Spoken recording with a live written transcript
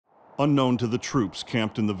Unknown to the troops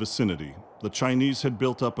camped in the vicinity, the Chinese had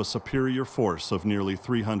built up a superior force of nearly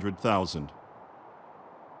 300,000.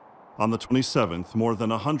 On the 27th, more than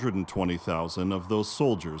 120,000 of those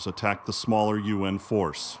soldiers attacked the smaller UN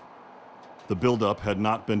force. The buildup had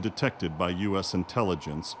not been detected by U.S.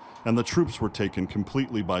 intelligence, and the troops were taken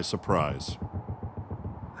completely by surprise.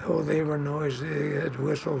 Oh, they were noisy. They had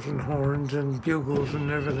whistles and horns and bugles and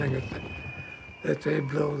everything that they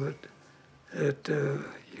blow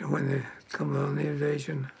when they come on the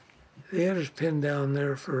invasion. They had us pinned down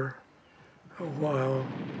there for a while,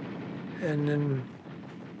 and then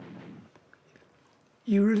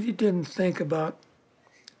you really didn't think about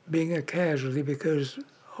being a casualty because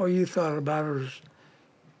all you thought about was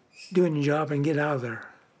doing your job and get out of there.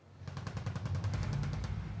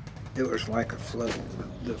 It was like a flood.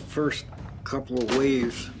 The first couple of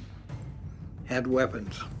waves had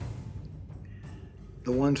weapons.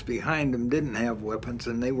 The ones behind them didn't have weapons,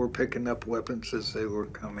 and they were picking up weapons as they were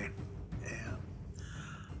coming.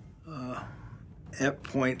 And at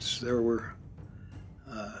points there were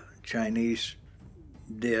Chinese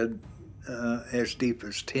dead as deep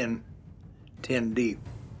as 10 deep.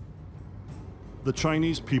 The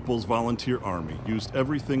Chinese People's Volunteer Army used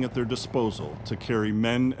everything at their disposal to carry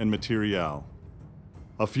men and materiel.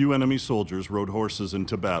 A few enemy soldiers rode horses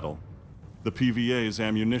into battle. The PVA's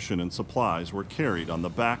ammunition and supplies were carried on the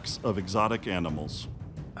backs of exotic animals.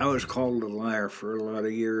 I was called a liar for a lot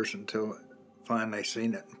of years until finally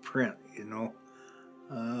seen it in print, you know.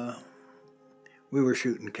 We were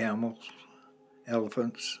shooting camels,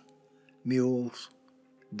 elephants, mules,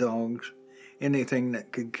 dogs, anything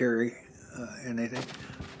that could carry anything.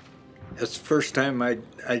 It's the first time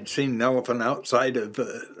I'd seen an elephant outside of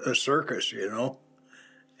a circus, you know,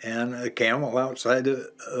 and a camel outside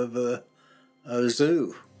of a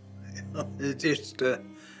zoo. You know,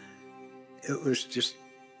 it was just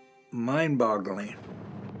mind-boggling.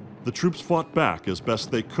 The troops fought back as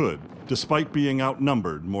best they could, despite being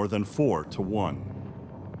outnumbered more than 4 to 1.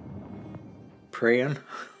 Praying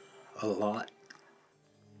a lot.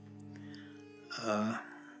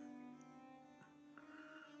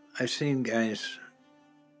 I've seen guys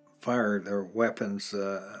fire their weapons,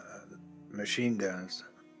 machine guns,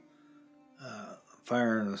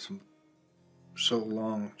 firing them so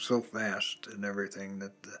long, so fast and everything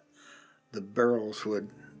that the barrels would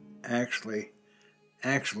actually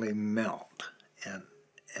melt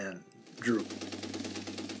and droop.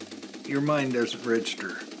 Your mind doesn't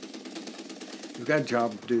register. You've got a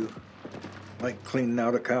job to do, like cleaning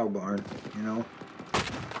out a cow barn, you know.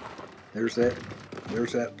 There's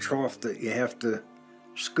that trough that you have to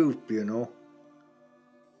scoop, you know.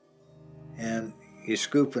 And you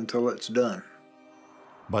scoop until it's done.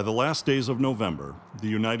 By the last days of November, the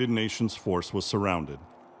United Nations force was surrounded.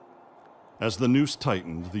 As the noose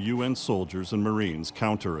tightened, the UN soldiers and Marines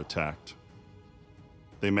counterattacked.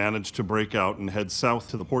 They managed to break out and head south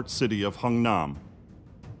to the port city of Hungnam,